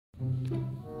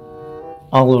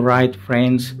Alright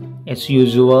friends, as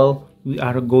usual, we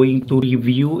are going to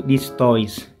review these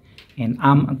toys. And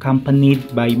I'm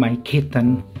accompanied by my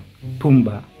kitten,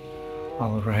 Pumbaa.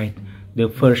 Alright, the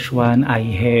first one I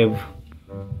have...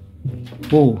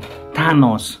 Oh,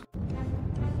 Thanos.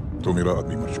 तो मेरा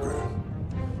आदमी मर चुका है।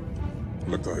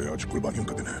 लगता है आज कुर्बानियों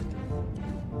का दिन है।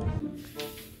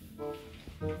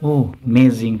 Oh,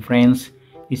 amazing friends.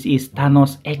 This is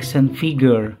Thanos action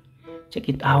figure. Check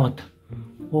it out.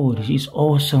 Oh, this is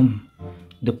awesome.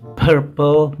 The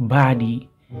purple body.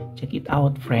 Check it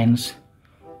out, friends.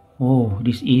 Oh,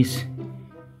 this is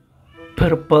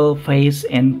purple face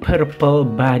and purple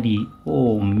body.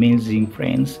 Oh, amazing,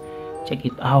 friends. Check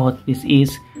it out. This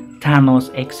is Thanos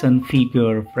action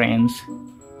figure, friends.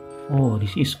 Oh,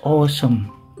 this is awesome.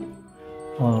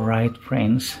 Alright,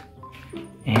 friends.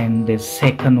 And the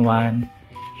second one,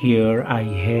 here I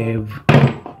have...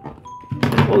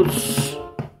 Oh,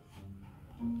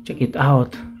 check it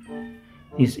out.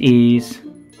 This is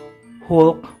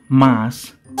Hulk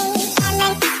mask.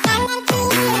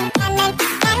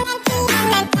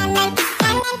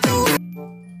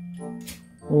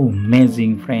 Oh,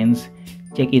 amazing, friends.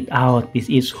 Check it out. This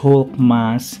is Hulk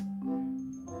mask.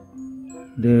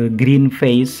 The green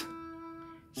face.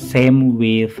 Same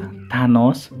with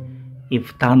Thanos.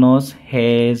 If Thanos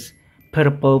has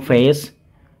purple face,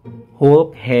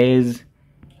 Hulk has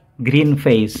green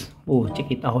face. Oh,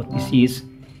 check it out. This is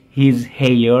his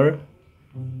hair.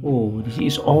 Oh, this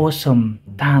is awesome.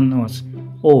 Thanos.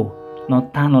 Oh,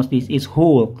 not Thanos. This is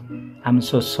Hulk. I'm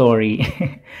so sorry.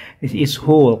 This is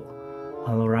Hulk.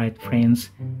 Alright, friends.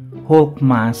 Hulk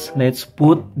mask. Let's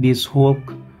put this Hulk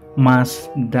mask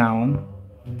down.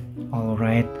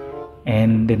 Alright.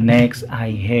 And the next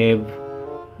I have...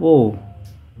 Oh,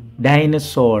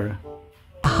 dinosaur.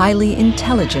 A highly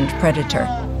intelligent predator.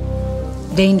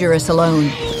 Dangerous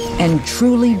alone and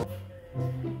truly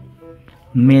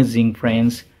amazing,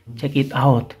 friends. Check it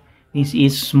out. This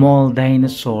is small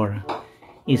dinosaur.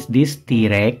 Is this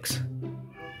T-Rex?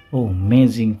 Oh,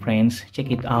 amazing, friends.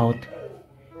 Check it out.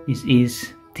 This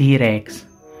is T-Rex.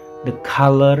 The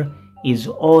color is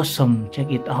awesome.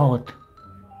 Check it out.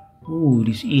 Oh,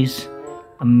 this is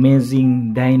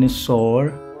amazing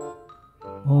dinosaur.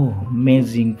 Oh,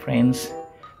 amazing, friends.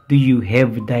 Do you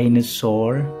have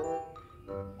dinosaur?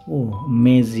 Oh,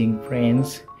 amazing,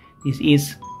 friends. This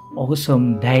is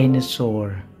awesome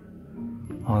dinosaur.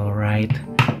 Alright,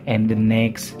 and the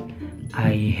next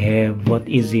I have, what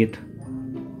is it?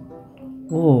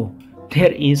 Oh,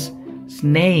 there is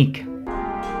snake.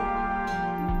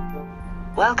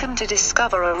 Welcome to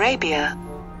Discover Arabia.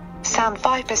 Sound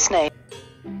Viper snake.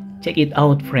 Check it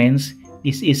out, friends.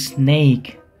 This is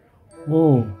snake.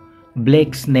 Oh,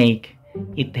 black snake.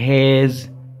 It has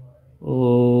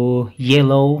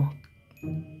yellow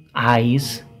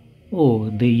eyes. Oh,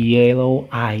 the yellow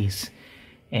eyes.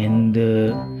 And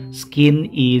the skin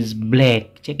is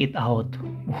black. Check it out.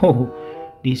 Oh,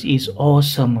 this is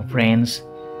awesome, friends.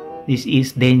 This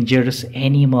is dangerous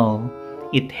animal.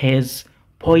 It has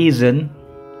poison.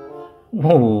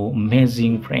 Oh,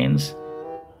 amazing, friends.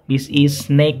 This is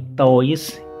snake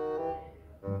toys.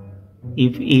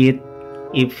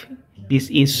 If this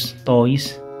is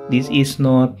toys, this is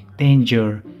not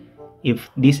danger. If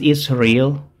this is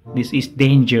real, this is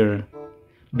danger.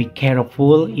 Be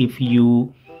careful if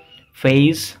you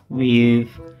face with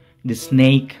the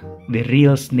snake, the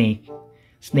real snake.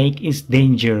 Snake is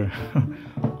danger.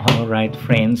 Alright,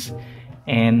 friends.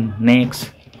 And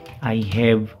next, I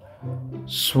have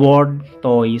sword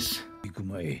toys.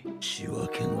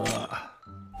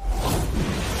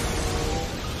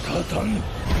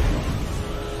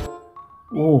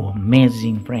 Oh,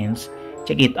 amazing, friends.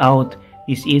 Check it out.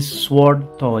 This is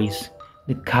sword toys.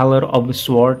 The color of the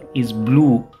sword is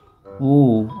blue.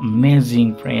 Oh,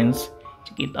 amazing, friends.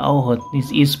 Check it out.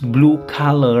 This is blue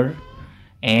color.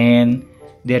 And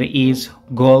there is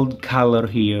gold color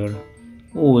here.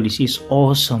 Oh, this is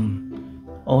awesome.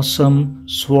 Awesome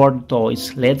sword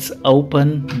toys. Let's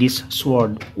open this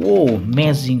sword. Oh,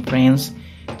 amazing, friends.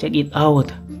 Check it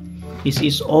out. This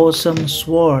is awesome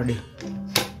sword.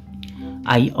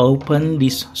 I open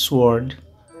this sword.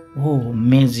 Oh,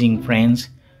 amazing, friends.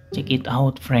 Check it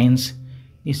out, friends.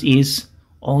 This is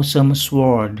awesome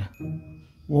sword.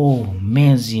 Oh,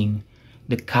 amazing.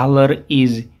 The color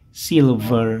is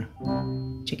silver.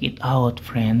 Check it out,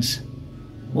 friends.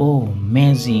 Oh,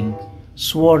 amazing.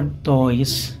 Sword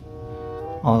toys.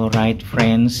 Alright,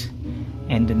 friends.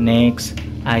 And the next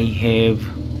I have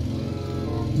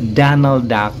Donald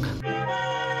Duck.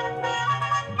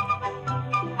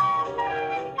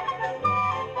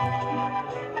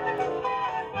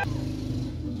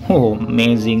 Oh,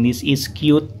 amazing. This is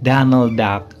cute Donald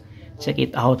Duck. Check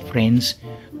it out, friends.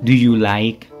 Do you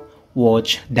like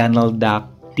watch Donald Duck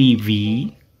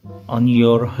TV on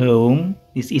your home?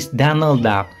 This is Donald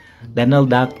Duck. Donald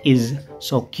Duck is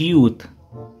so cute.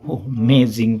 Oh,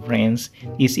 amazing, friends.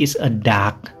 This is a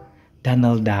duck.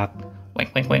 Donald Duck.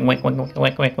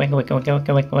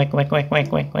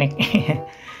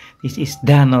 This is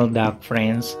Donald Duck,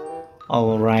 friends.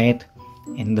 All right.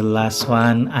 And the last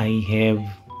one I have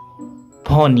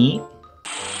pony.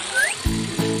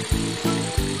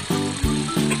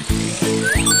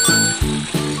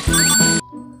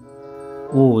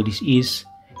 Oh, this is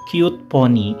cute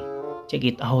pony. Check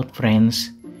it out,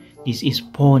 friends. This is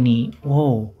pony.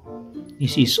 Whoa,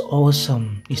 this is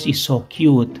awesome. This is so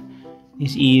cute.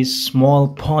 This is small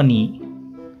pony.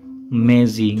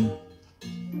 Amazing.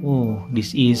 Oh,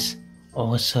 this is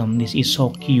awesome. This is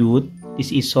so cute.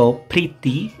 This is so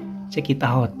pretty. Check it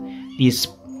out. This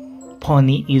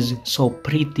pony is so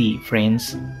pretty,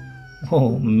 friends.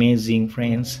 Oh, amazing,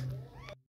 friends.